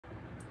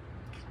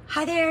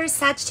Hi there,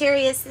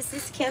 Sagittarius. This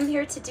is Kim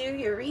here to do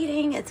your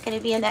reading. It's going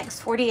to be a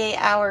next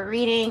 48-hour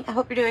reading. I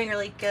hope you're doing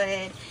really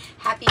good.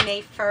 Happy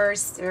May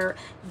 1st or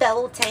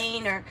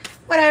Beltane or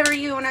whatever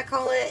you want to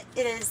call it.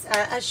 It is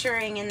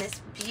ushering in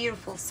this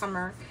beautiful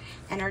summer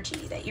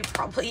energy that you're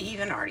probably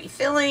even already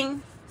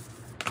feeling.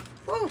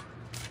 Woo.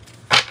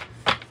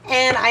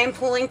 And I'm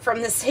pulling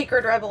from the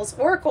Sacred Rebels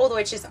Oracle,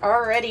 which is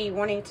already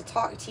wanting to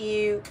talk to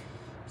you,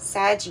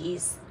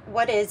 Saggies.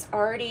 What is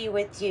already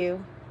with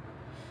you?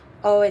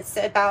 Oh, it's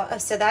about,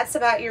 so that's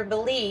about your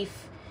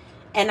belief.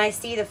 And I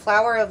see the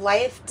flower of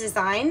life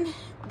design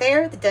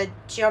there, the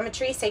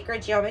geometry,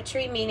 sacred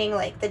geometry, meaning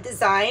like the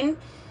design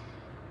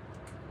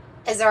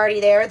is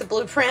already there. The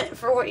blueprint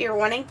for what you're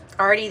wanting,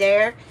 already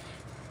there.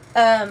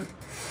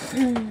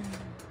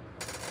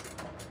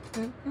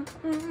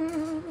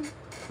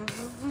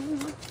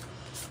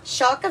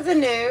 Shock of the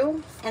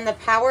new and the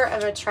power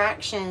of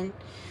attraction.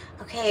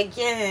 Okay,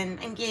 again,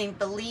 I'm getting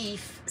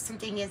belief.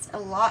 Something is a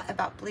lot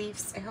about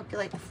beliefs. I hope you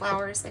like the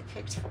flowers I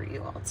picked for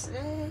you all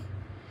today.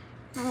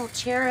 My little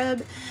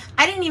cherub.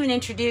 I didn't even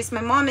introduce.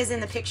 My mom is in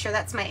the picture.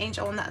 That's my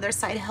angel on the other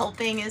side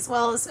helping, as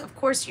well as, of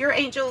course, your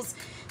angel's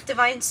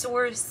divine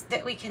source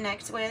that we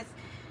connect with.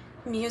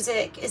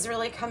 Music is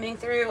really coming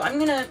through. I'm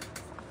gonna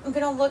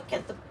look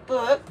at the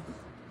book.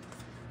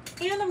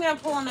 And I'm gonna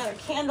pull another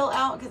candle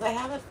out because I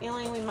have a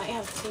feeling we might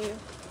have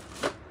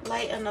to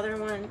light another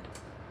one.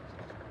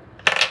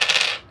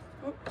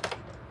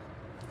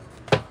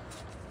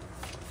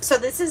 So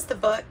this is the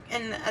book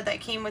and that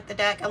came with the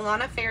deck,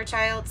 Alana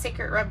Fairchild,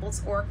 Sacred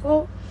Rebels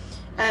Oracle.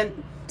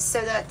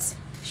 So that's,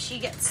 she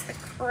gets the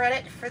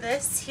credit for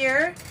this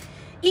here.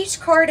 Each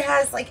card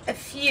has like a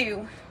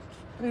few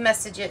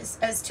messages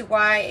as to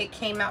why it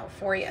came out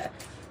for you.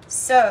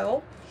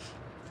 So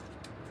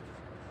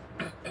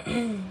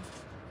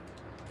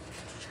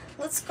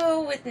let's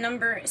go with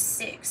number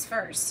 6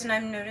 first. And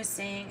I'm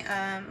noticing,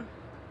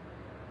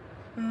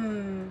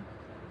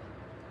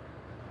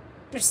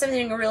 there's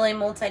something really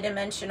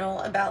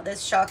multidimensional about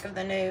this shock of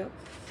the new.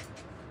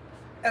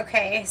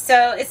 Okay,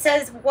 so it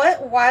says,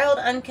 what wild,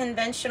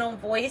 unconventional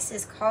voice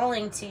is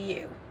calling to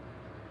you?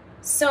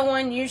 So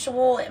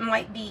unusual, it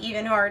might be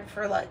even hard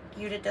for like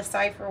you to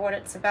decipher what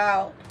it's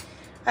about.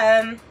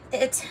 Let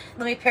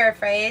me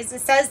paraphrase.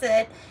 It says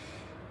that,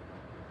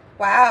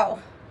 wow,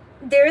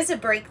 there is a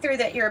breakthrough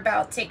that you're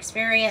about to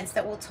experience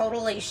that will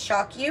totally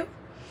shock you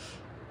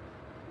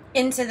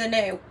into the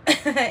new.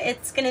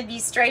 It's going to be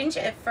strange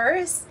at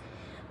first,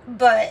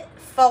 but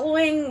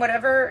following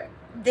whatever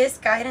this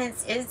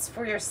guidance is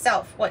for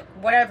yourself,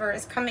 whatever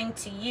is coming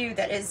to you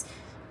that is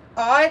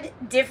odd,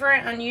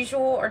 different,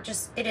 unusual, or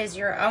just it is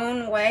your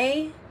own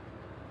way.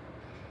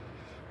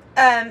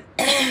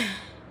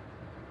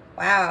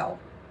 Wow.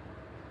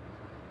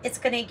 It's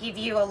going to give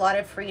you a lot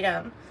of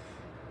freedom,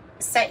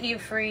 set you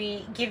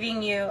free,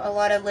 giving you a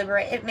lot of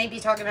liberation. It may be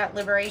talking about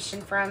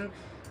liberation from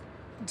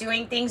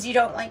doing things you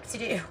don't like to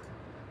do.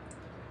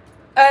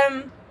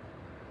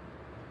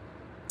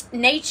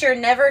 Nature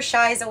never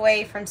shies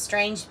away from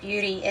strange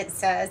beauty, it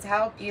says.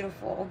 How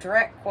beautiful.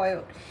 Direct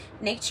quote.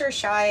 Nature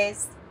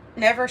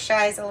never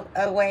shies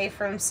away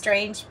from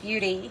strange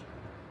beauty.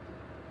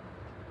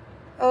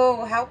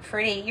 Oh, how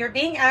pretty. You're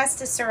being asked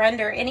to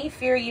surrender any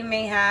fear you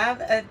may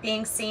have of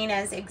being seen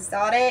as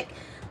exotic,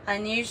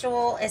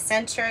 unusual,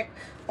 eccentric,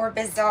 or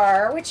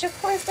bizarre, which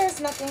of course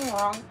there's nothing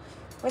wrong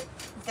with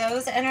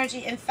those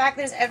energies. In fact,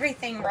 there's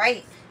everything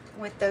right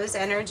with those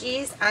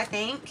energies, I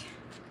think.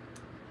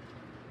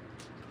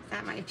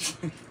 That might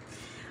be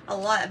a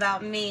lot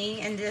about me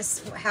and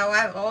just how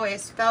I've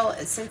always felt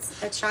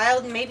since a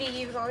child. Maybe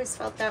you've always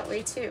felt that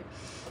way too.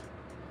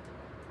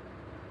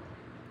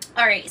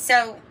 All right,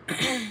 so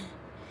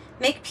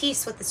make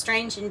peace with the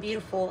strange and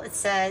beautiful, it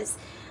says.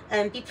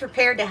 Be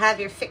prepared to have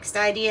your fixed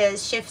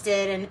ideas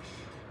shifted and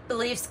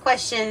beliefs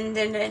questioned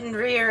and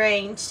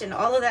rearranged and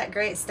all of that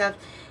great stuff.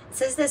 It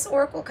says this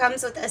oracle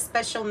comes with a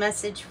special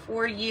message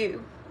for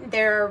you.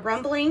 There are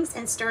rumblings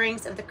and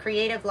stirrings of the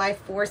creative life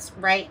force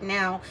right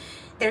now.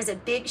 There's a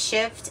big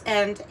shift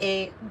and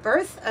a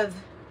birth of,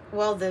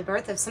 well, the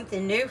birth of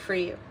something new for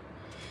you.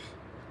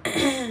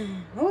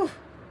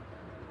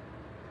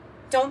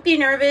 Don't be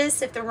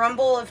nervous if the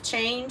rumble of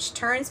change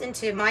turns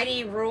into a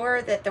mighty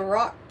roar that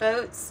rocks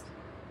boats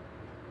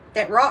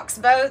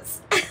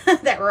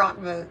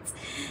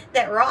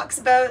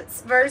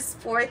burst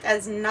forth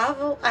as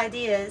novel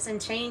ideas and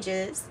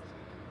changes.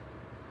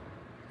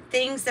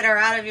 Things that are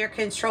out of your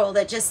control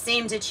that just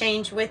seem to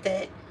change with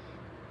it.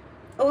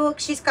 Oh, look,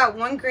 she's got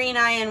one green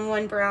eye and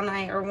one brown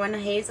eye, or one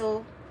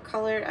hazel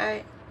colored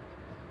eye.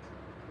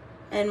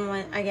 And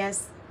one, I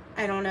guess,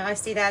 I don't know. I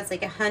see that as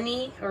like a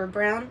honey or a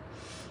brown.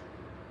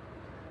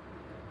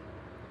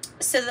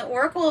 So the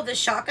oracle of the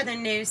shock of the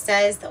new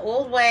says the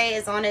old way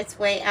is on its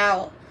way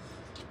out.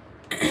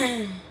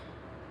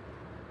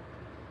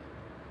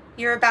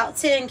 You're about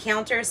to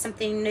encounter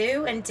something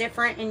new and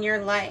different in your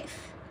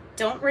life.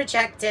 Don't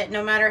reject it,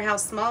 no matter how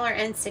small or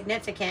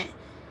insignificant,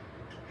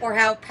 or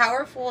how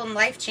powerful and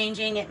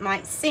life-changing it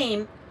might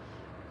seem.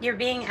 You're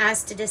being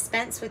asked to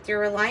dispense with your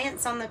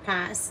reliance on the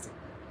past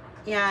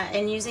Yeah,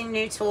 and using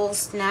new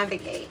tools to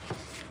navigate.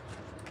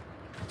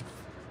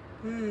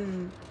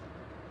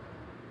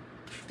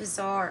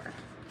 Bizarre.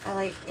 I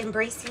like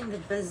embracing the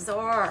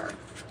bizarre.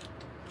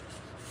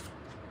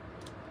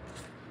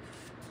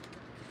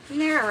 Isn't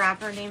there a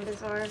rapper named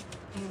Bizarre? I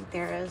think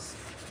there is.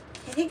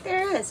 I think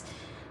there is.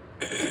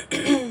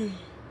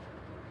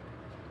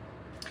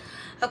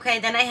 Okay,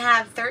 then I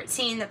have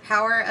 13, the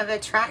power of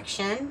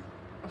attraction.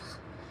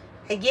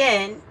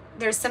 Again,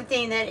 there's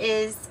something that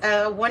is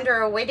a wonder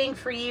awaiting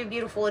for you,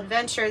 beautiful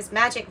adventures,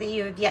 magic that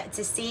you have yet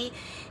to see.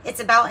 It's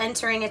about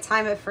entering a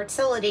time of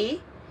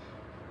fertility.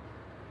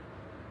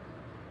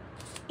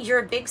 You're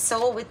a big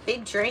soul with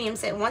big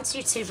dreams. It wants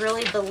you to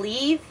really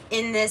believe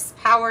in this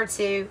power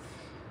to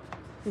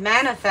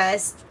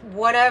manifest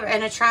whatever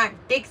and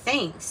attract big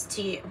things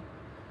to you,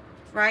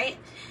 right?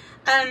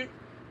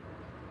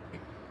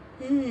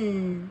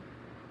 It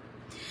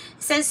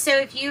says, so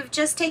if you've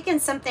just taken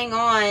something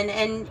on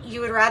and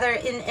you would rather,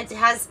 and it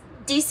has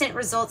decent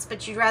results,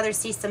 but you'd rather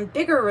see some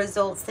bigger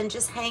results, then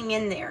just hang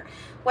in there.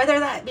 Whether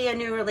that be a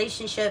new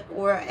relationship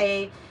or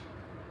a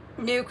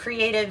new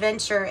creative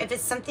venture, if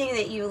it's something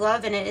that you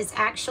love and it is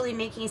actually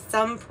making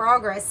some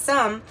progress,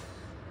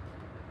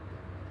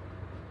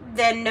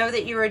 then know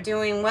that you are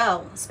doing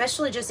well,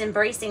 especially just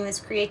embracing this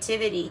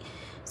creativity.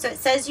 So it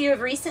says you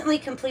have recently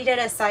completed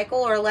a cycle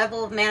or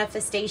level of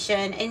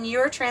manifestation and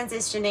you're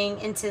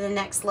transitioning into the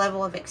next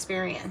level of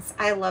experience.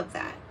 I love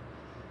that.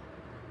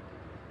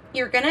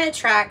 You're going to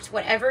attract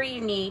whatever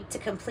you need to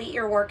complete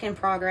your work in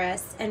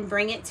progress and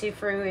bring it to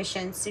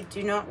fruition. So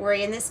do not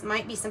worry. And this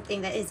might be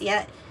something that is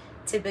yet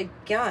to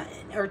begin.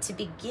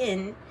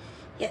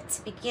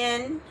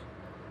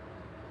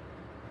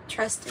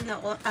 Trust in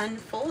the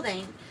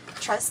unfolding.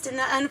 Trust in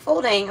the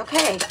unfolding.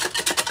 Okay.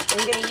 I'm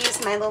going to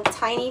use my little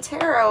tiny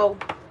tarot.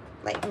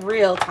 Like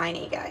real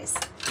tiny, guys.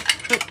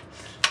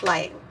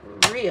 Like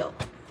real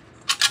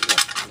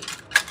tiny.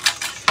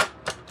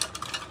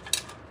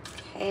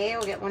 Okay,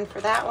 we'll get one for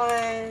that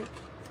one.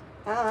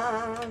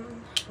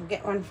 We'll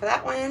get one for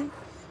that one.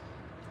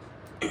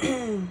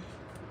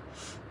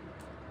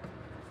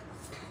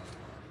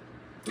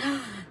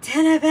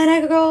 10 of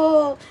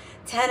Pentacles.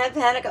 10 of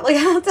Pentacles. Look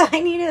how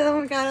tiny it is.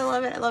 Oh my God, I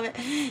love it. I love it.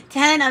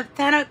 10 of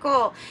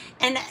Pentacles.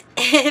 And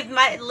it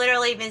might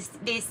literally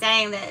be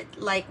saying that,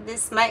 like,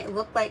 this might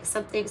look like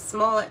something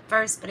small at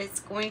first, but it's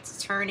going to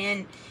turn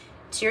into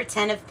your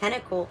 10 of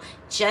Pentacles.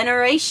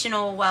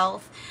 Generational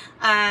wealth.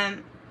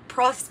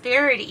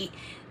 Prosperity.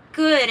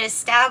 Good,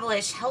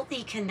 established,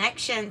 healthy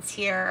connections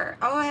here.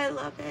 Oh, I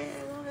love it.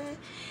 I love it.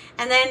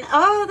 And then,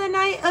 oh, the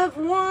Knight of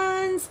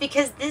Wands.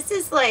 Because this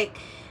is like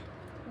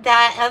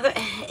that other,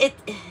 it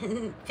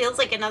feels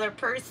like another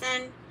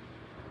person,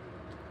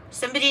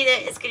 somebody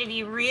that is going to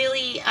be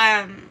really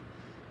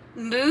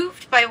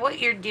moved by what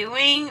you're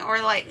doing, or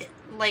like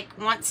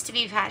wants to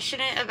be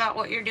passionate about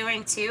what you're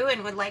doing too,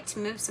 and would like to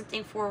move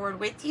something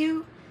forward with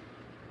you.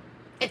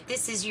 If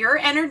this is your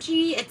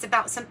energy, it's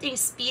about something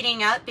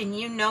speeding up and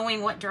you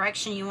knowing what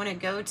direction you want to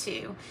go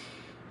to.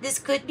 This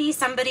could be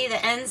somebody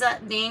that ends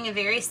up being a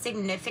very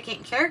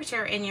significant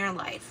character in your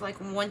life. Like,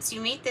 once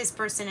you meet this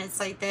person, it's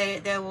like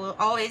they will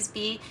always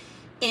be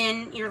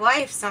in your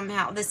life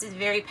somehow. This is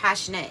very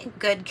passionate,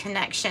 good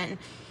connection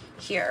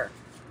here.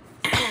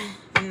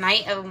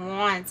 Knight of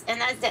Wands. And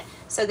that's it.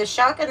 So the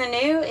shock of the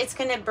new, it's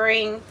going to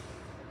bring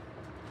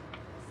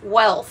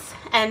wealth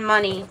and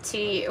money to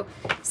you.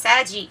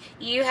 Saggy,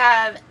 you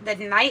have the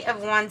Knight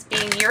of Wands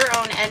being your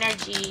own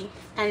energy,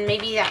 and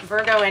maybe that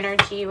Virgo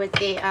energy with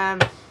the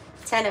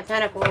 10 of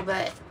Pentacles,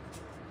 but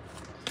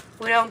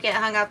we don't get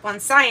hung up on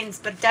signs,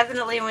 but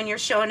definitely when you're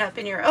showing up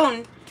in your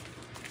own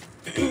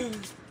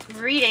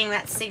reading,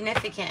 that's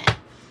significant.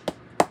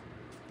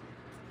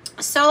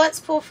 So let's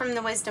pull from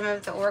the Wisdom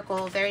of the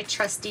Oracle, a very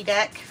trusty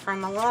deck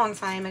from a long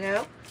time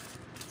ago.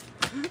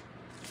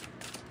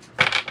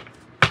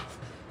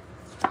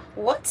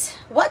 What?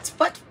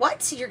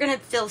 You're going to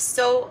feel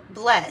so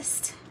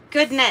blessed.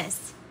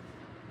 Goodness.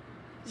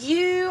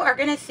 You are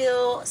going to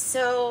feel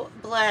so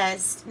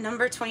blessed.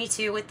 Number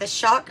 22, with the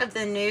shock of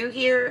the new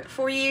here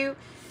for you,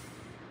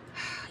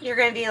 you're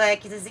going to be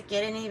like, does it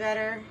get any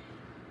better?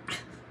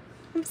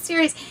 I'm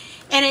serious.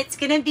 And it's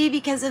going to be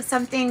because of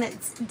something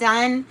that's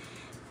done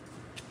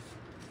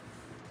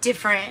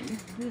different,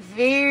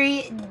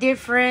 very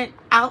different,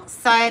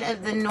 outside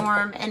of the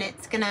norm, and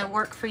it's going to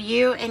work for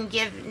you and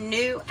give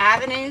new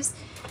avenues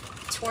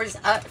towards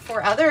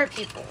for other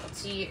people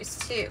to use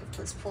too.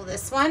 Let's pull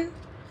this one.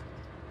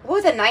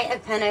 Oh, the Knight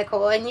of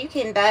Pentacles. And you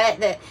can bet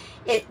that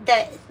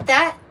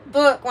that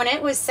book, when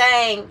it was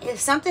saying,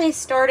 if something's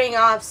starting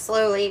off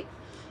slowly,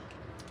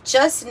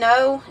 just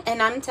know,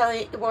 and I'm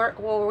telling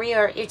you, we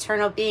are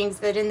eternal beings,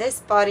 but in this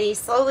body,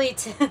 slowly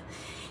to,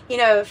 you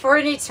know, for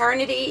an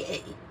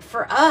eternity,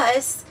 for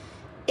us,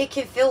 it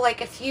can feel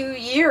like a few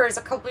years,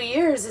 a couple of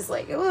years is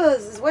like, oh,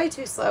 this is way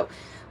too slow.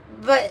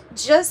 But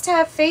just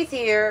have faith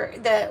here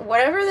that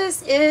whatever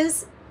this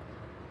is,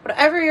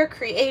 whatever you're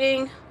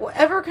creating,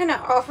 whatever kind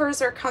of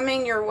offers are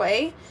coming your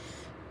way,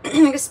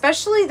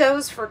 especially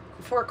those for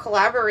for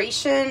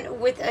collaboration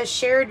with a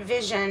shared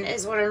vision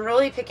is what I'm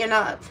really picking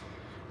up.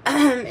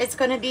 It's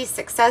going to be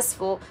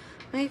successful.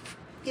 Let me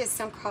get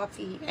some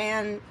coffee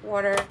and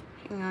water.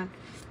 Hang on.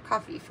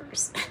 Coffee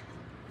first.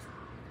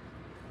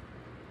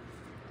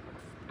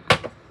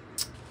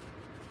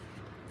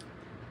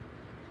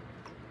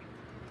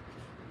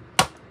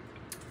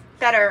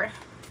 Better.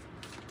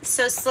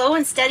 So slow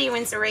and steady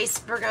wins the race.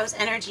 Virgo's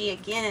energy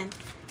again.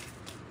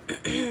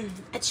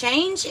 A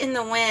change in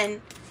the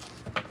wind.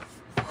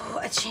 Oh,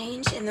 a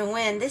change in the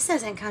wind. This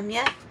hasn't come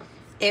yet.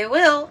 It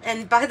will.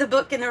 And by the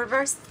book in the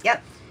reverse.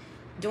 Yep.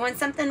 Doing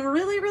something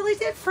really, really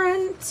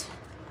different.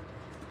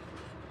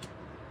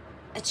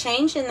 A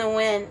change in the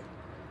wind.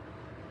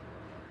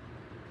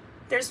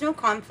 There's no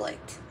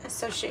conflict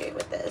associated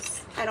with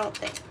this. I don't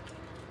think.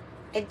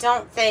 I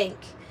don't think.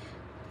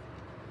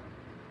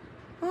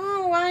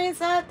 Oh, why is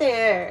that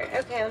there?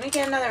 Okay, let me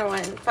get another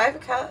one. 5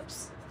 of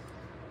Cups.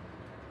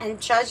 And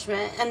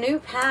Judgment. A new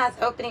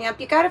path opening up.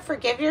 You got to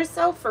forgive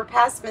yourself for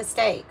past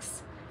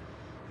mistakes.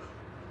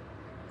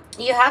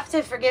 You have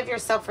to forgive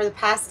yourself for the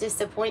past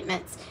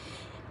disappointments.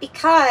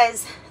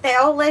 Because they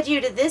all led you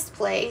to this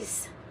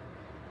place.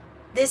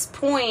 This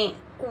point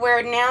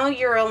where now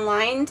you're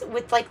aligned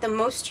with like the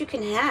most you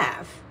can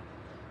have.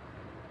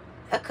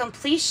 A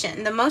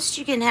completion. The most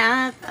you can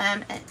have.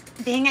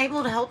 Being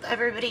able to help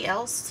everybody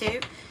else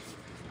too.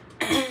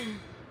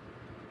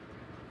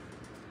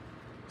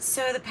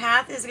 So the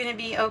path is going to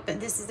be open.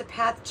 This is the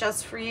path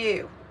just for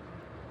you.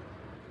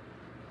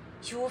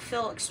 You will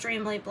feel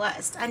extremely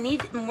blessed. I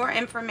need more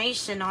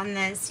information on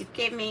this. You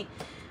gave me...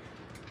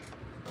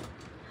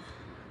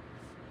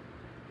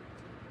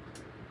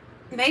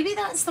 Maybe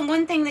that's the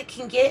one thing that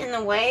can get in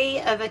the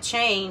way of a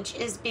change,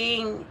 is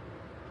being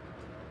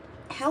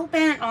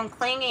hell-bent on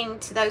clinging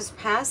to those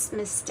past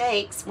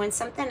mistakes when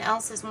something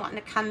else is wanting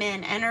to come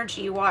in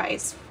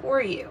energy-wise for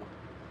you.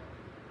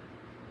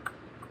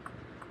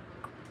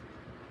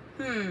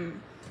 Let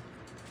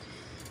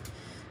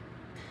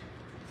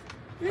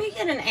me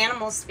get an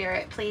animal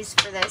spirit, please,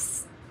 for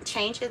this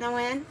change in the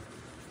wind.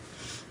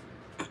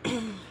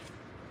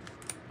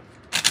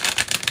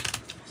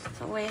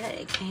 The way that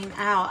it came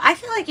out. I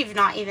feel like you've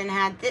not even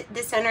had...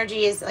 This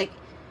energy is like...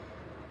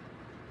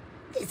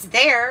 It's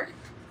there.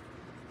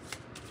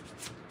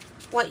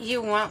 What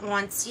you want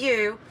wants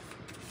you.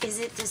 Is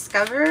it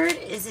discovered?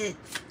 Is it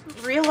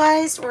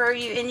realized? Or are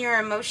you in your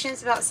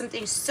emotions about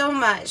something so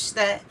much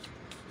that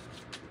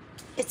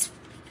it's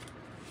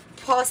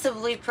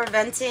possibly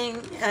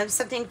preventing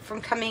something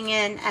from coming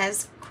in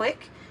as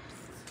quick?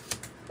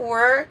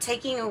 Or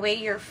taking away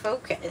your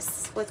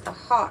focus with the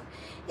hawk.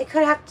 It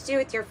could have to do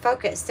with your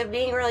focus. So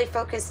being really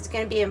focused is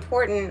going to be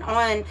important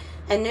on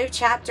a new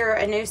chapter,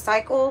 a new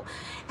cycle.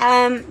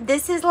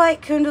 This is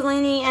like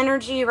Kundalini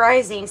energy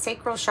rising,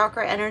 sacral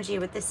chakra energy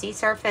with the sea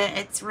serpent.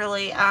 It's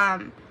really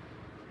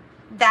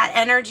that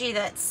energy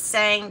that's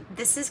saying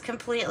this is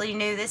completely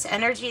new. This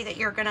energy that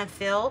you're going to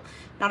feel.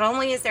 Not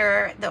only is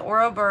there the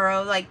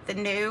Ouroboros, like the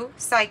new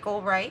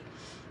cycle, right?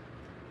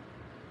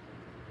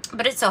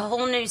 But it's a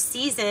whole new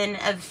season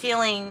of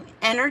feeling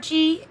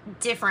energy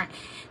different.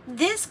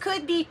 This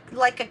could be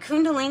like a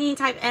Kundalini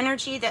type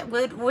energy that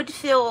would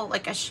feel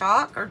like a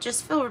shock or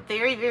just feel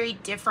very, very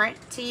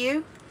different to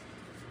you.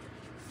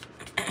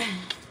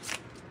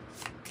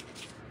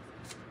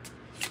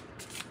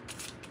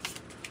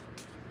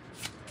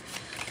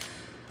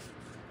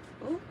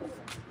 Ooh,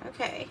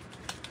 okay.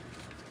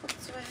 What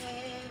do I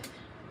have?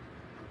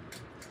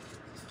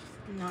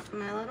 Not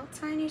my little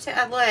tiny...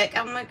 look,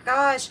 oh my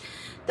gosh.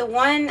 The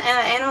one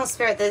animal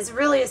spirit that is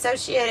really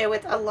associated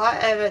with a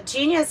lot of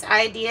genius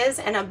ideas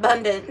and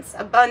abundance.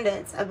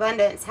 Abundance,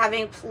 abundance.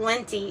 Having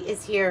plenty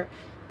is here.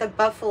 The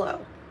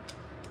buffalo.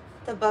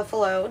 The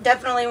buffalo.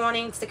 Definitely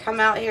wanting to come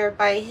out here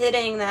by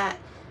hitting that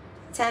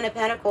 10 of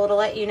Pentacles to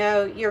let you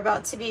know you're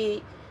about to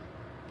be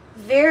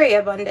very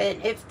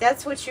abundant. If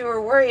that's what you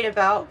were worried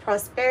about,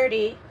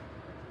 prosperity,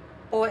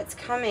 or it's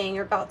coming,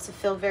 you're about to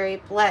feel very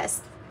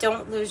blessed.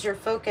 Don't lose your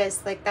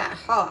focus like that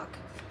hawk.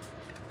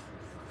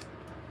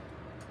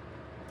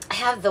 I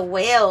have the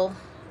whale.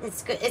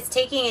 It's good. It's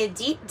taking a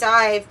deep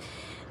dive,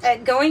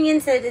 going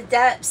into the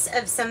depths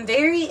of some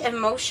very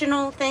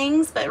emotional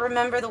things. But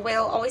remember, the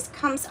whale always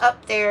comes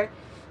up there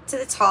to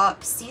the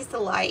top, sees the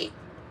light.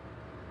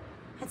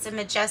 It's a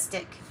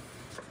majestic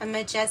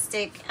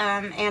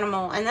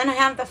animal. And then I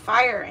have the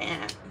fire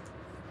ant.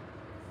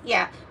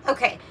 Yeah.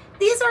 Okay.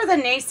 These are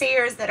the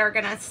naysayers that are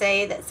gonna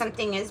say that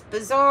something is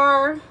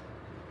bizarre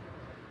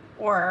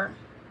or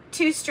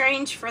too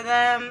strange for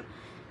them.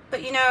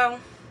 But you know,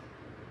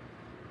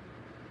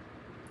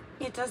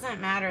 it doesn't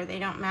matter. They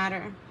don't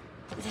matter.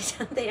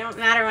 They don't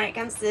matter when it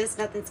comes to this.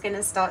 Nothing's going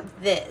to stop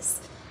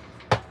this.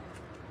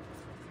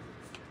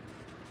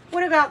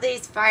 What about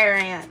these fire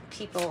ant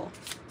people?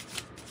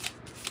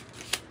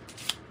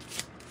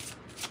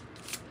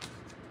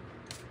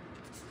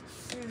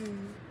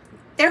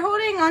 They're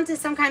holding on to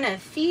some kind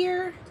of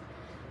fear.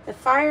 The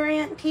fire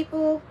ant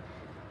people.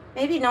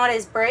 Maybe not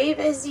as brave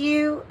as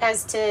you,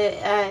 as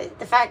to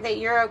the fact that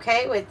you're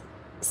okay with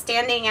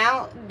standing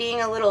out,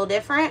 being a little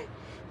different.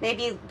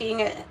 maybe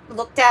being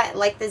looked at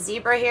like the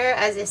zebra here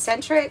as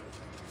eccentric.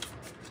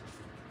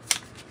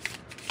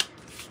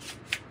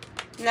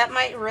 And that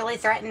might really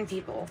threaten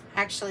people,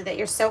 actually, that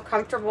you're so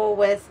comfortable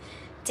with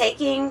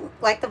taking,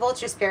 like the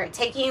vulture spirit,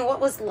 taking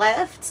what was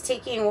left,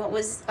 taking what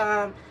was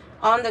on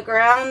the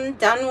ground,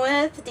 done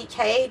with,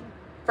 decayed,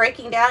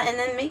 breaking down, and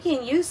then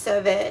making use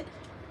of it,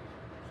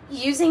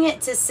 using it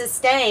to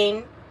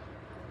sustain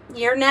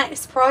your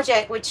next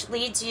project, which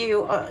leads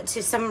you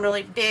to some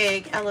really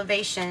big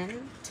elevation.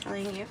 I'm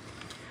telling you,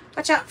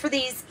 watch out for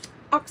these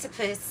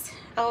octopus.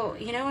 Oh,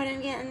 you know what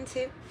I'm getting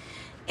to?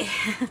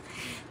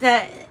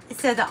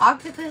 So the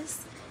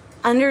octopus,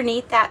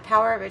 underneath that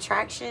power of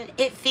attraction,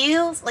 it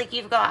feels like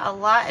you've got a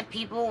lot of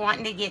people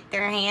wanting to get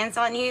their hands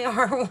on you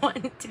or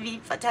wanting to be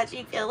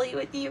touchy-feely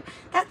with you.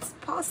 That's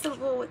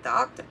possible with the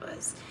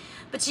octopus,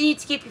 but you need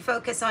to keep your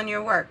focus on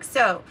your work.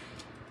 So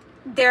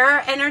there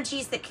are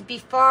energies that could be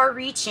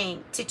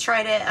far-reaching to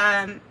try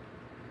to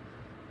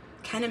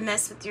kind of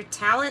mess with your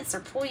talents or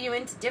pull you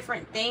into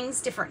different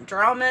things, different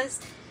dramas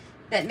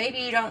that maybe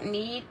you don't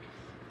need.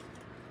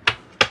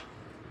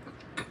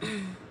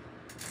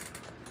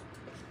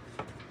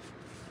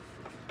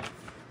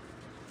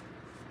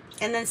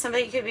 And then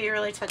somebody could be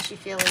really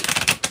touchy-feely.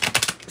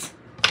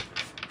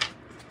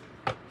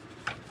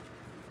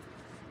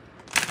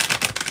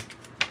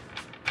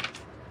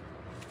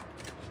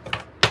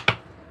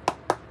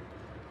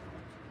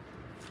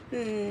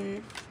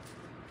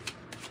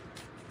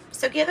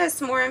 So give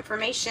us more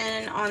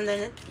information on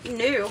the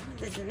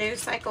new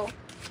cycle.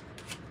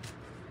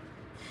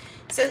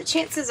 So the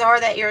chances are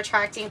that you're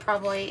attracting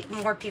probably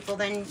more people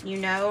than you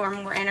know, or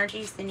more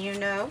energies than you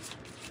know.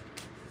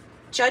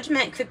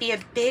 Judgment could be a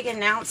big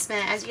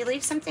announcement as you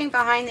leave something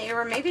behind that you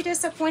were maybe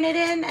disappointed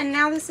in, and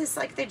now this is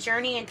like the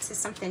journey into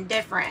something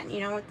different, you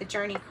know, with the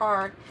journey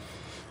card.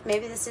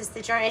 Maybe this is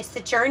the journey. It's the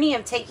journey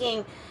of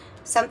taking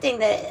something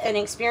that, an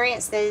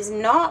experience that is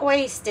not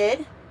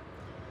wasted,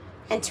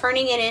 and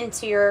turning it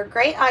into your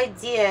great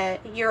idea,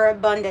 your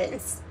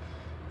abundance,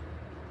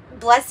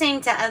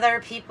 blessing to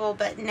other people.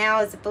 But now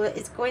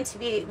it's going to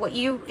be what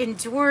you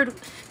endured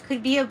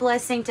could be a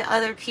blessing to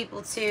other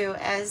people too,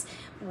 as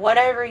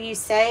whatever you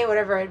say,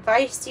 whatever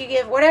advice you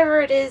give,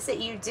 whatever it is that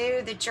you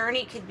do, the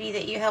journey could be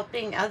that you're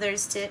helping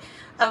others to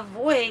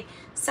avoid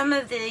some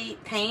of the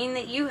pain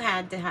that you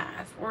had to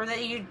have, or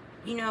that you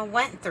know,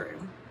 went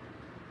through.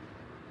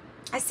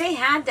 I say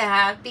had to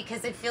have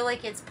because I feel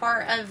like it's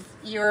part of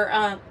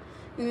your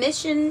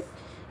mission,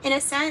 in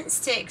a sense,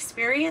 to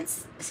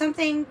experience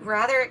something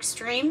rather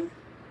extreme.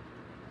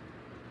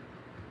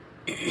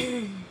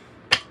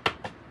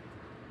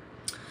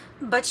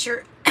 But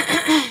you're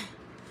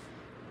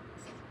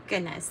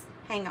goodness,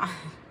 hang on.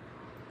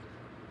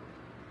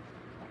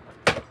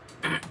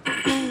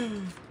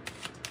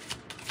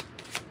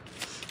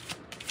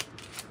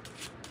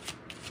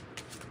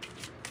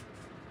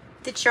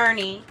 The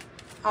journey,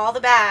 all the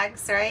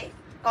bags, right?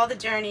 All the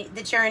journey,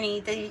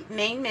 the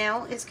main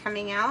male is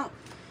coming out.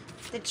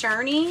 The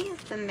journey,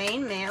 the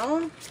main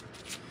male.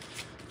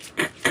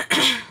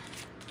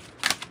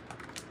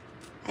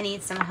 I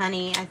need some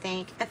honey, I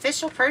think.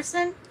 Official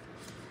person?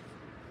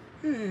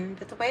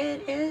 But the way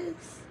it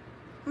is,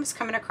 I'm just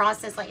coming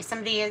across as like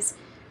somebody is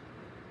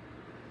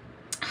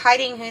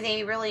hiding who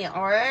they really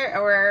are,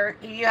 or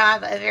you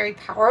have a very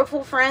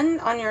powerful friend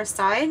on your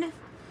side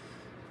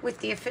with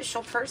the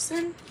official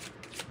person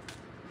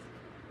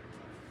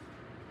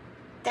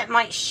that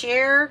might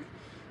share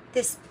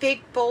this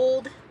big,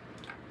 bold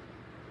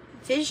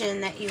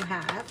vision that you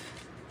have.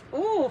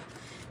 Ooh,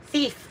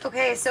 thief.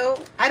 Okay,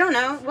 so I don't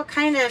know what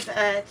kind of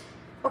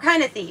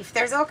thief.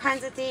 There's all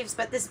kinds of thieves,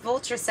 but this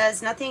vulture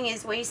says nothing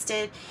is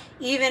wasted,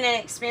 even an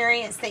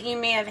experience that you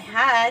may have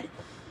had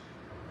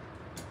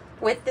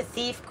with the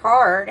thief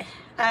card,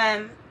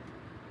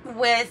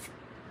 with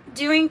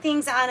doing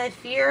things out of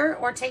fear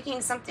or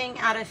taking something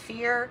out of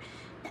fear.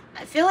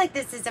 I feel like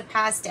this is a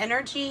past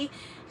energy,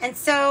 and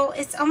so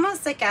it's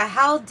almost like a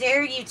how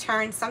dare you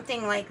turn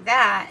something like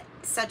that,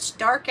 such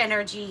dark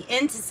energy,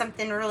 into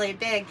something really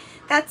big.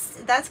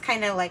 That's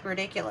kind of like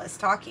ridiculous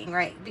talking,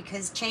 right?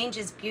 Because change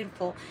is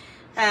beautiful.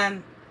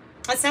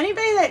 It's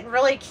anybody that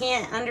really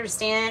can't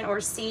understand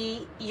or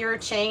see your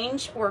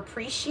change or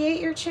appreciate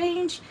your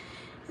change,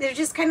 they're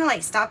just kind of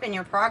like stopping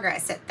your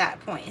progress at that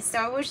point.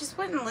 So we just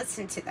wouldn't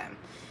listen to them.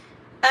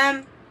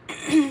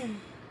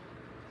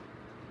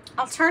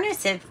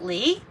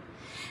 Alternatively,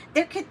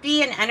 there could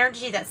be an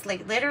energy that's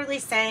like literally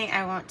saying,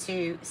 I want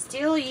to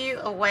steal you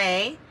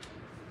away.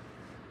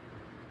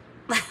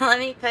 Let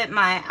me put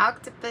my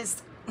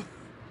octopus.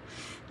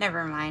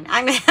 Never mind.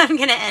 I'm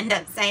gonna end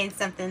up saying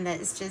something that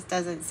just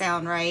doesn't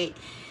sound right.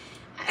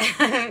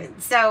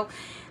 So,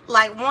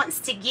 like, wants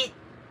to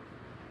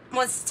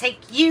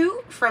take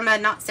you from a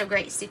not so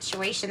great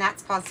situation.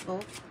 That's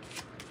possible.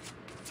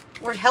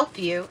 Or help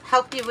you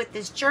with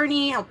this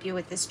journey, help you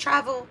with this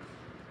travel.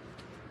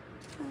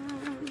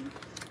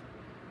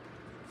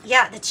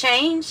 Yeah, the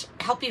change,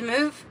 help you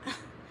move.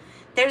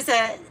 There's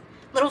a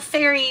little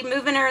fairy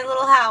moving her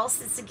little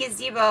house. It's a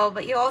gazebo,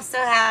 but you also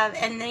have,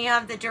 and then you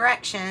have the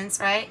directions,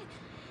 right?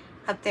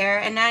 up there.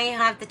 And now you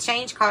have the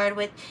change card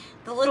with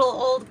the little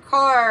old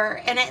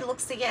car, and it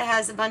looks like it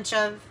has a bunch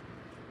of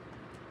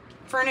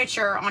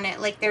furniture on it,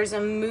 like there's a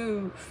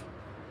move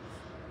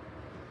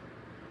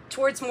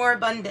towards more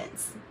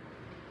abundance.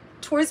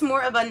 Towards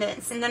more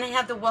abundance. And then I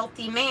have the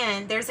wealthy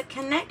man. There's a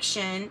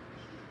connection.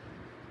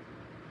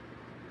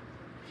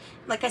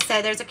 Like I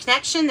said, there's a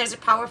connection, there's a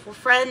powerful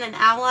friend, an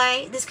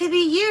ally. This could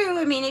be you.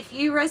 I mean, if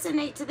you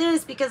resonate to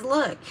this, because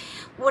look,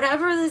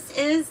 whatever this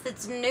is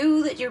that's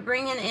new that you're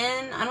bringing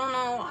in, I don't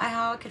know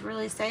how I could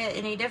really say it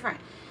any different.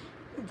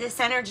 This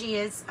energy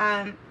is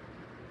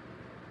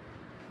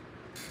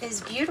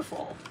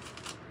beautiful.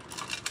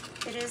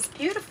 It is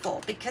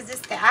beautiful because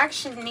it's the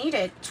action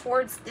needed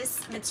towards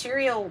this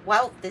material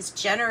wealth, this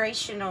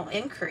generational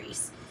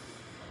increase.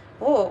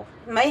 Oh,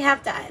 might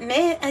have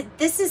to,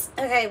 this is,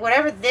 okay,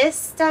 whatever this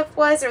stuff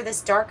was, or this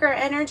darker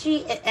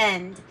energy, it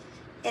ends.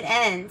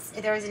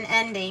 There's an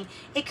ending.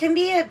 It can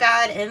be a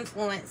bad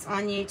influence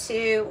on you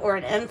too, or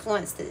an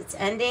influence that's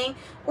ending,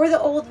 or the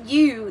old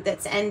you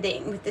that's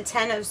ending with the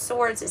Ten of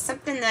Swords. It's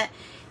something that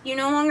you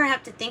no longer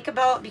have to think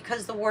about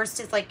because the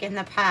worst is like in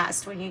the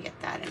past when you get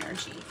that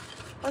energy.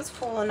 Let's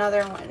pull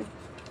another one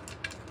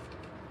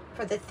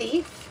for the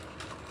Thief.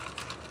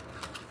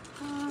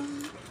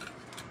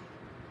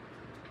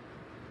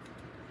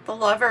 The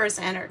Lover's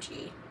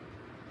energy.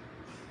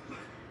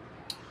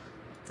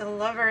 The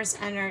Lover's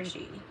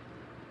energy.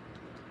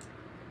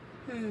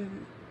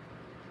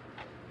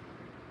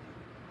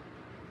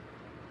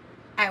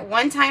 At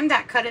one time,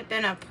 that could have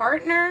been a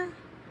partner,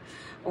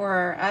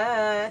 or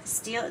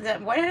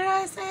what did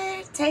I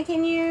say?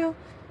 Taking you,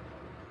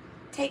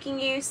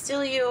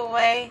 steal you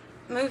away,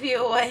 move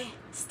you away,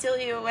 steal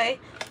you away.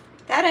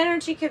 That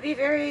energy could be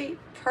very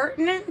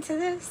pertinent to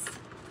this.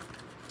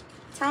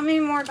 Tell me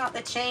more about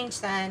the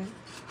change then.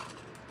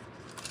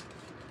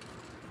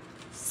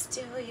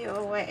 Steal you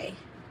away.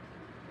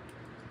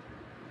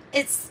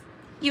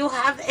 You'll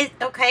have it,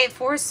 okay,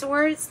 Four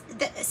Swords.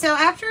 So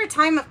after a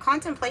time of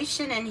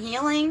contemplation and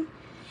healing,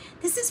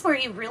 this is where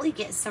you really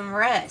get some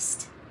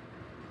rest.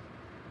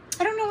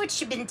 I don't know what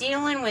you've been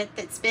dealing with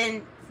that's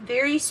been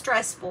very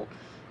stressful.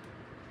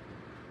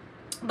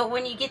 But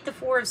when you get the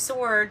Four of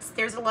Swords,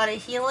 there's a lot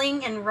of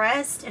healing and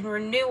rest and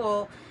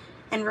renewal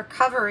and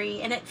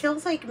recovery. And it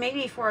feels like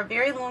maybe for a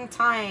very long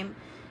time,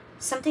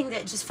 something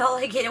that just felt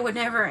like it would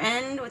never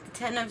end with the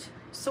Ten of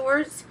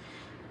Swords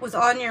was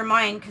on your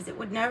mind because it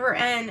would never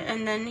end.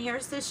 And then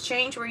here's this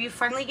change where you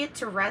finally get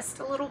to rest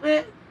a little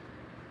bit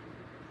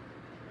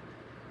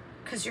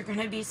because you're going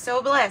to be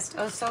so blessed.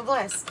 Oh, so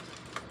blessed.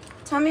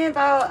 Tell me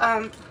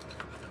about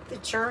the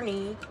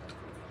journey.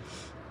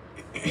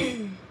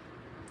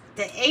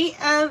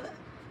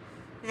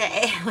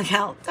 Look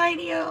how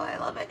tiny, oh, I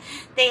love it.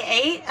 The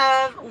Eight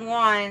of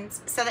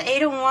Wands. So the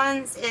Eight of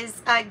Wands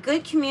is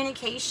good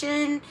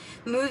communication,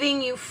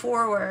 moving you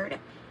forward.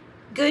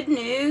 Good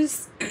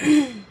news.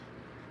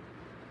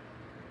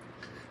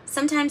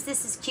 Sometimes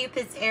this is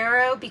Cupid's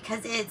arrow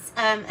because it's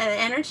an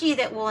energy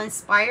that will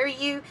inspire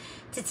you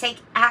to take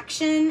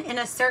action in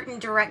a certain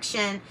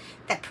direction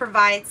that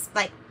provides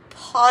like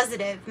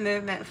positive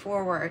movement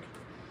forward.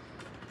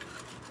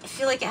 I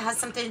feel like it has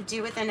something to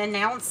do with an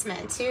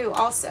announcement too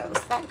also.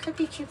 So that could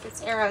be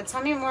Cupid's arrow.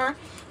 Tell me more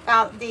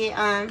about the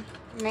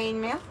main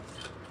male.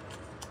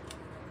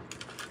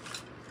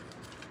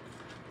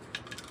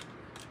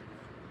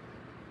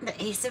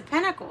 The Ace of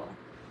Pentacles.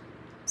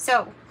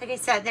 So, like I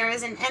said, there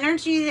is an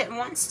energy that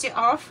wants to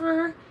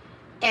offer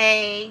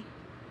a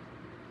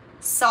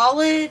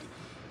solid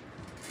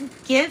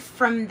gift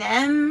from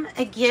them.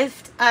 A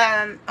gift,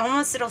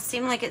 almost it'll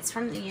seem like it's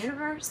from the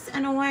universe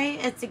in a way.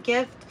 It's a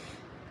gift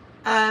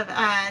of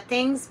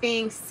things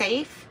being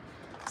safe,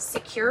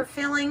 secure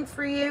feeling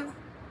for you.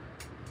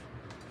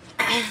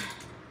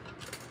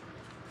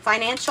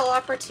 Financial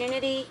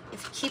opportunity,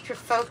 if you keep your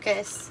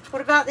focus.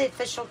 What about the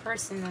official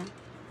person then?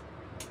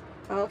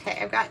 Okay,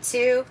 I've got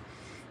two.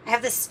 I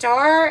have the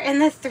Star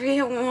and the Three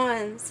of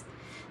Wands.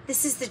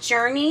 This is the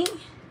journey.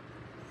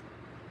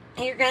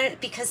 And you're going to,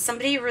 because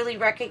somebody really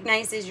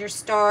recognizes your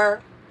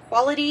star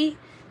quality,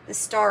 the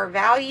star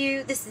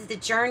value. This is the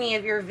journey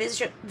of your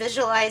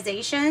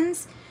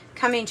visualizations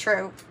coming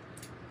true.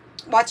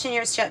 Watching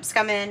your steps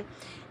come in.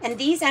 And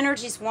these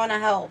energies want to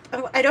help.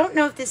 I don't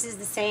know if this is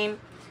the same.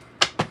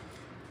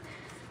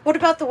 What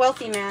about the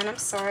wealthy man? I'm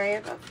sorry,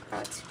 I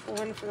forgot to pull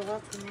one for the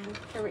wealthy man.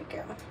 Here we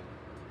go.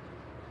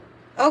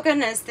 Oh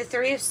goodness, the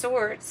Three of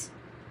Swords.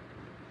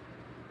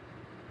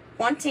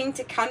 Wanting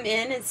to come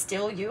in and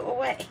steal you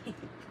away.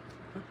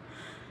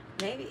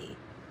 Maybe.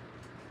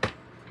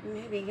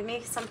 Maybe. Give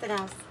me something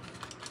else.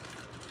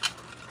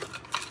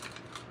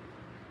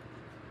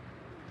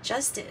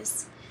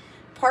 Justice.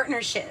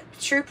 Partnership.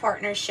 True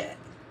partnership.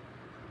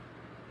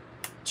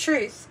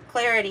 Truth.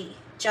 Clarity.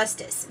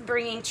 Justice.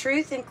 Bringing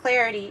truth and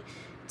clarity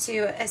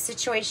to a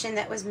situation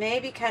that was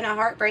maybe kind of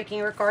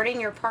heartbreaking regarding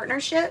your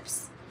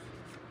partnerships.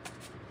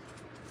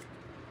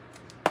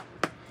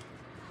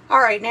 All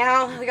right,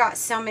 now we got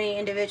so many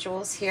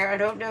individuals here. I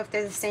don't know if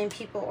they're the same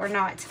people or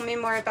not. Tell me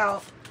more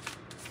about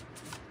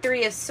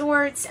Three of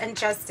Swords and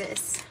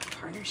Justice.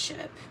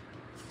 partnership.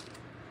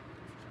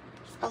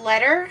 A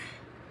letter.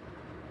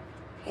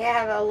 Okay, I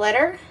have a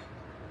letter.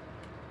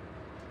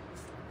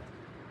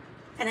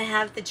 And I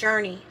have the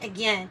journey.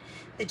 Again,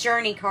 the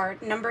journey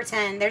card, number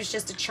 10. There's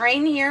just a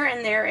train here,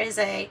 and there is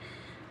a,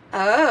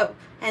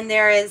 and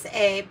there is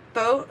a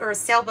boat or a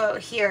sailboat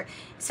here.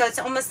 So it's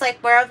almost like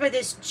wherever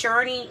this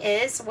journey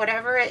is,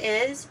 whatever it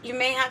is, you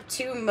may have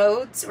two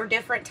modes or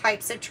different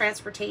types of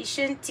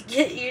transportation to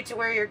get you to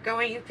where you're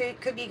going. You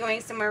could be going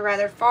somewhere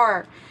rather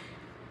far.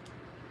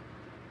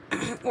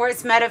 Or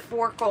it's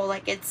metaphorical,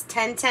 like it's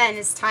 10:10,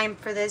 it's time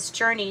for this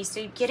journey. So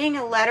you're getting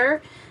a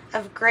letter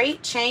of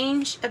great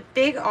change, a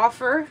big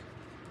offer,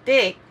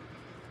 big.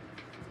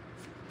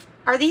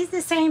 Are these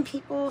the same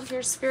people,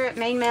 your spirit,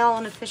 main male,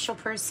 an official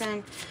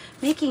person,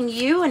 making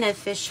you an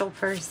official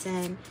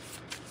person?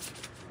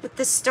 With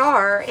the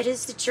star, it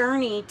is the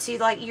journey to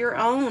like your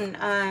own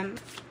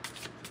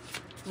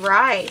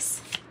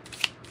rise.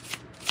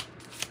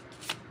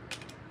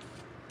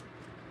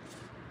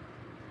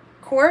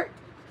 Court,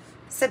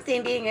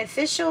 something being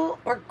official,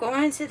 or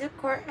going to the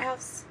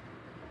courthouse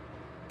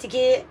to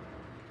get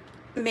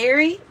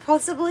married,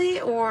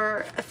 possibly,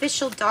 or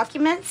official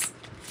documents.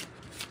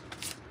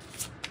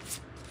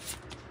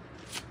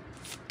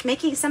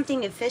 Making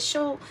something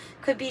official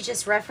could be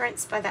just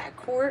referenced by that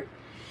court.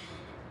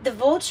 The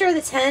vulture,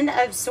 the 10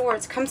 of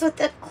swords, comes with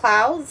the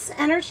clouds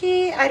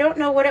energy. I don't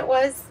know what it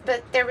was,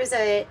 but there was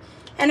a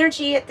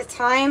energy at the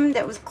time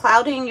that was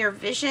clouding your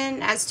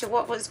vision as to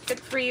what was good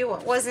for you,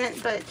 what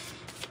wasn't. But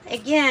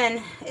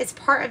again, it's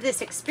part of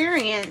this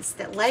experience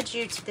that led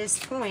you to this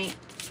point.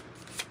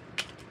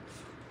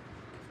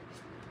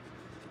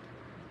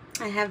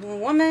 I have a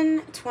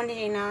woman,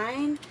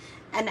 29,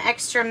 an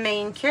extra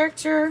main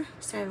character.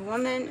 So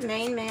woman,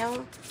 main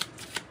male.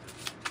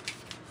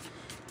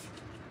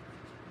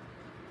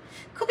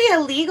 Could be a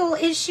legal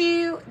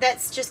issue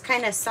that's just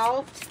kind of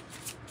solved.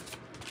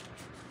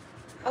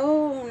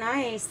 Oh,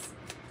 nice.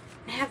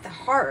 I have the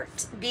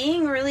heart.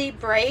 Being really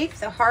brave,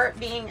 the heart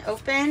being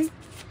open.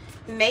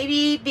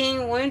 Maybe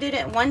being wounded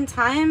at one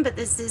time, but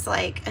this is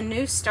like a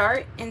new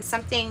start in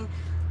something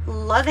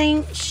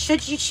loving,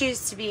 should you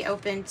choose to be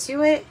open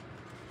to it.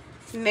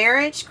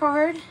 Marriage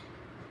card.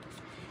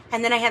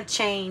 And then I have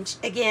change.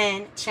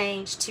 Again,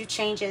 change. 2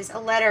 changes. A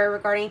letter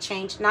regarding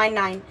change.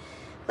 9-9.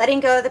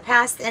 Letting go of the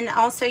past. And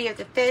also you have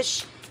the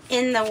fish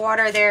in the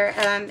water there.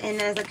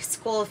 In a like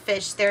school of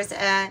fish. There's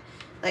a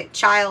like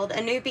child. A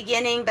new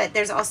beginning. But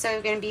there's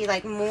also going to be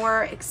like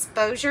more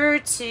exposure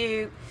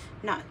to,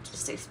 not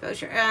just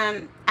exposure.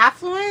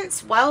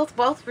 Affluence.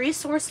 Wealth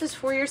resources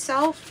for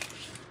yourself.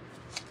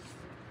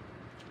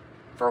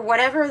 For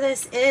whatever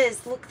this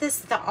is. Look, this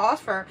is the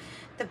offer.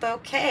 The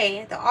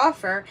bouquet, the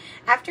offer,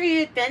 after you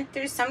had been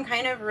through some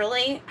kind of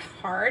really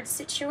hard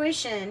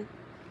situation.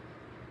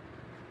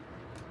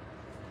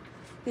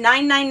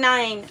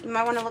 999. You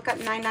might want to look up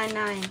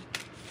 999.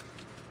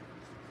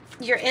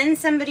 You're in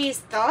somebody's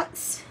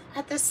thoughts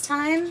at this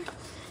time.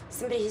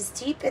 Somebody who's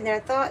deep in their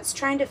thoughts,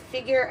 trying to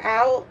figure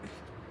out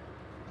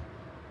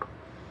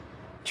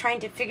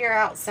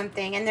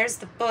something. And there's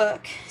the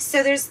book.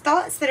 So there's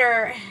thoughts that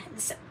are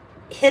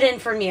hidden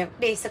from you,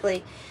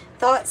 basically.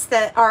 Thoughts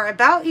that are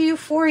about you,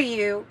 for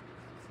you,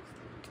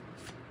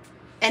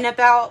 and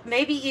about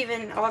maybe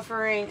even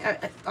offering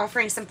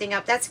something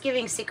up. That's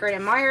giving secret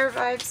admirer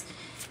vibes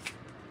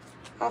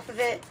off of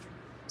it.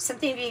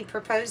 Something being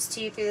proposed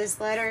to you through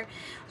this letter.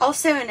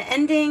 Also an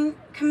ending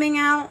coming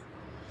out.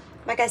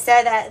 Like I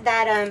said,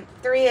 the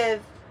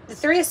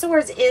three of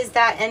swords is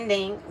that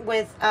ending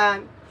with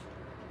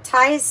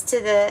ties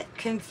to the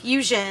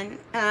confusion,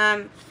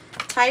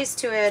 ties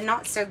to a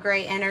not so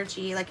great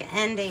energy, like an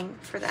ending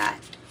for that.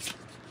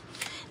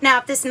 Now,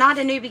 if this is not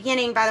a new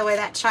beginning, by the way,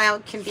 that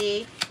child can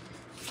be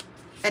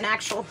it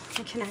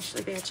can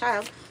actually be a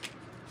child.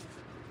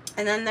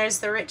 And then there's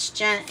the rich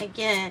gent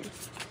again.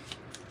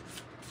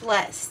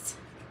 Blessed.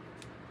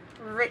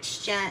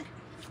 Rich gent.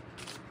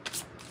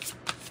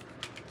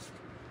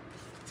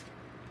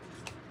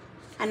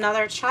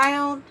 Another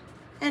child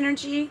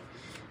energy.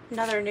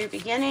 Another new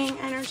beginning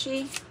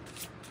energy.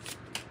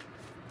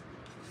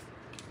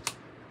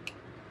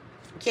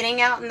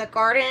 Getting out in the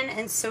garden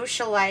and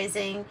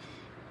socializing.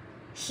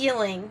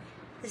 Healing.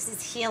 This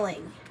is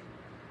healing.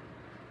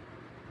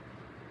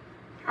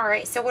 All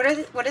right, so what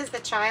is the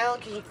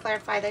child? Can you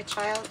clarify the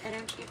child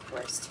energy for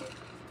us too?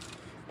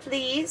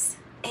 Please.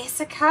 Ace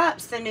of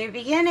Cups, the new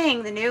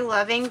beginning, the new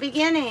loving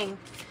beginning.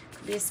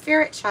 Could be a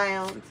spirit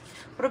child.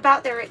 What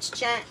about the rich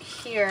gent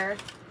here?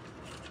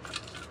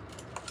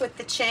 With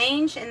the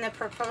change and the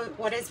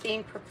what is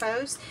being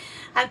proposed,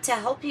 to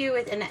help you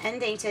with an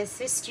ending, to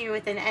assist you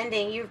with an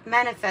ending. You've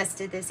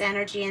manifested this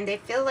energy, and they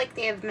feel like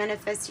they have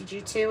manifested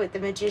you too with the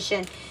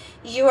Magician.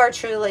 You are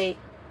truly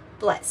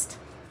blessed.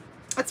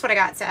 That's what I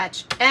got, Sag.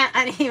 And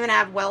I even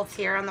have wealth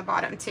here on the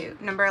bottom too.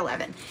 Number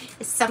 11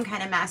 is some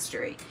kind of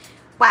mastery.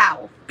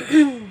 Wow.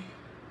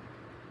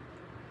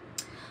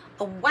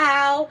 Oh,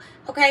 wow.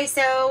 Okay,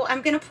 so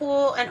I'm going to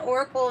pull an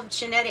Oracle of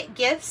Genetic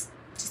Gifts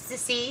just to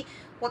see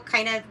what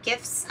kind of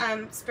gifts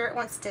Spirit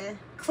wants to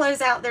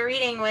close out the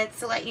reading with,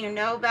 to let you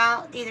know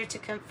about, either to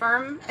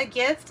confirm a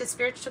gift, a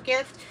spiritual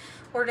gift,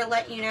 or to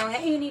let you know,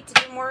 hey, you need to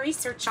do more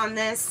research on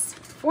this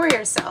for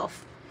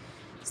yourself.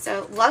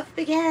 So love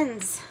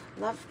begins.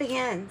 Love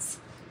begins.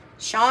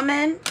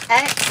 Shaman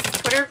X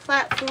Twitter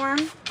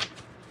platform.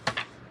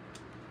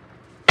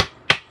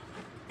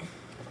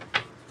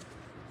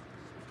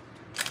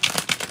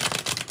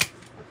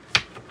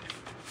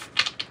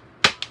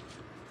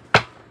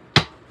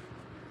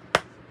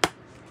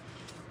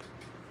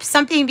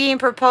 Something being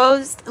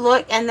proposed,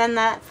 look, and then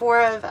that Four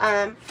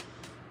of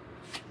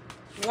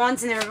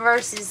Wands in the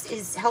reverse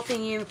is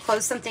helping you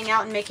close something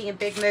out and making a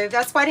big move.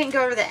 That's why I didn't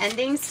go over the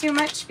endings too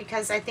much,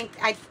 because I think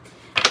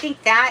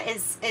that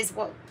is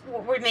what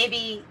we're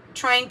maybe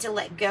trying to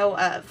let go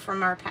of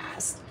from our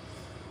past.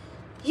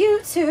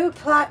 YouTube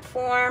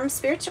platform,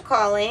 spiritual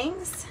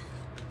callings.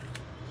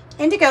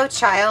 Indigo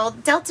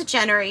child, Delta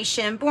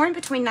generation, born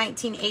between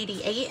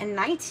 1988 and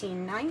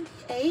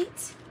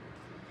 1998.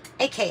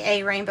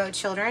 AKA rainbow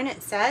children,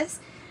 it says.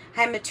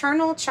 I'm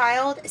maternal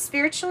child,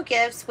 spiritual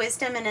gifts,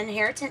 wisdom, and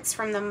inheritance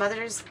from the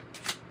mother's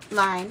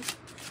line.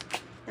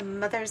 The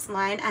mother's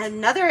line.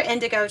 Another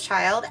indigo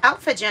child,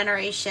 alpha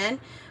generation,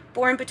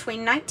 born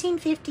between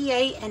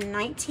 1958 and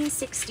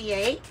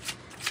 1968.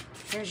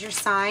 There's your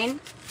sign.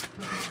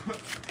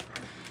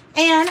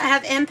 And I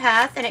have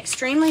empath, an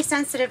extremely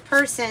sensitive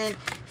person,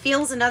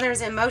 feels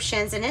another's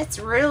emotions, and it's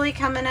really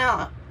coming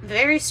out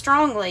very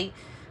strongly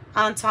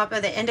on top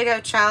of the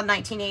indigo child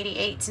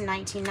 1988 to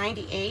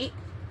 1998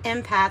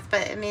 empath.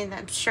 But I mean,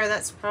 I'm sure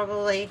that's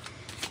probably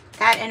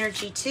that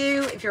energy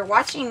too. If you're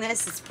watching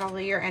this, it's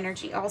probably your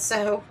energy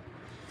also.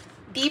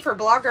 B for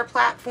blogger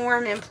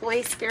platform,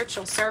 employee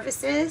spiritual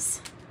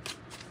services.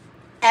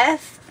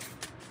 F,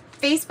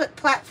 Facebook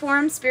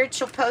platform,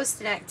 spiritual posts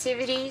and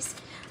activities.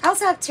 I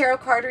also have tarot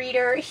card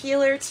reader,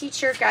 healer,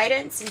 teacher,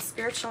 guidance, and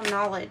spiritual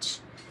knowledge.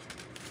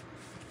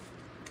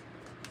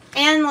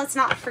 And let's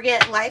not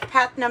forget life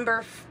path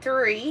number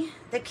 3,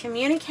 the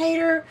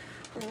communicator,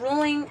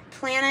 ruling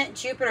planet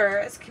Jupiter.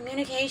 It's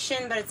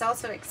communication, but it's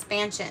also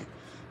expansion.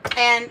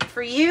 And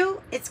for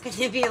you, it's going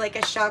to be like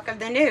a shock of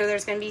the new.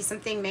 There's going to be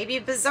something maybe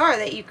bizarre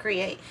that you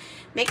create.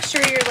 Make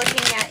sure you're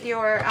looking at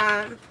your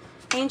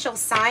angel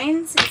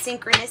signs and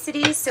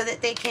synchronicities so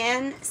that they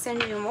can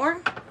send you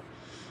more.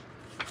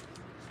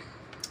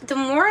 The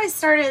more I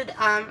started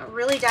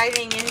really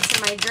diving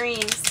into my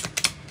dreams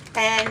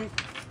and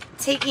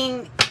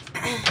taking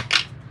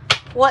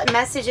what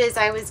messages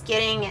I was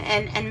getting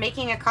and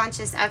making a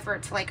conscious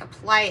effort to like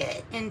apply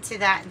it into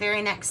that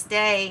very next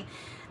day,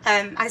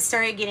 I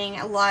started getting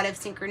a lot of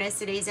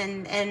synchronicities,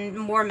 and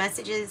more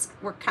messages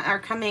are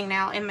coming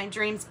now in my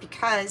dreams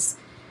because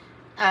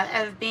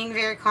of being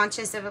very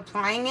conscious of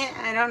applying it.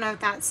 I don't know if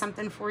that's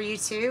something for you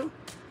too.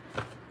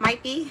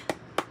 Might be.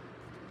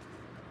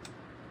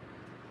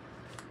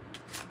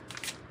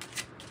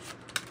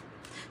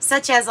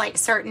 Such as like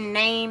certain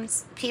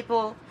names,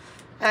 people,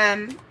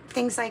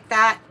 things like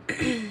that.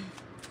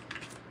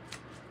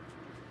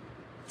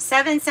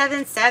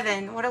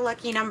 777, what a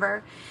lucky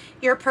number.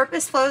 Your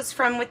purpose flows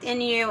from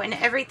within you, and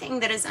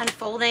everything that is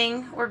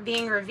unfolding or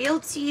being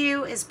revealed to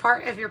you is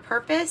part of your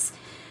purpose.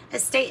 A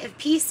state of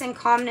peace and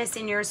calmness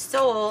in your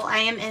soul. I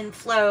am in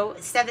flow.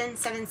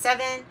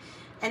 777.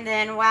 And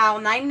then, wow,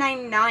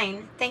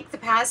 999. Thank the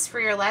past for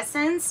your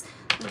lessons.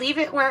 Leave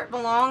it where it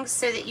belongs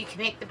so that you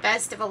can make the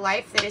best of a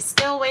life that is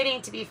still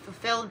waiting to be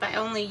fulfilled by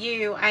only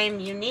you. I am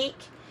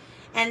unique.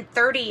 And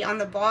 30 on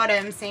the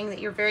bottom, saying that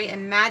you're very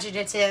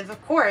imaginative.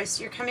 Of course,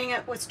 you're coming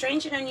up with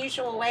strange and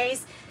unusual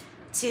ways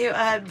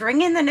to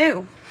bring in the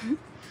new.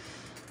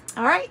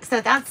 All right,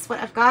 so that's what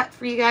I've got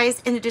for you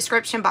guys. In the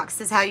description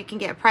box is how you can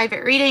get a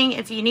private reading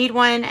if you need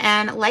one.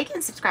 And like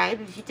and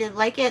subscribe if you did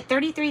like it.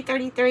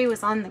 3333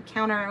 was on the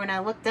counter when I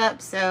looked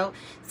up. So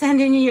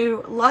sending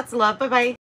you lots of love. Bye-bye.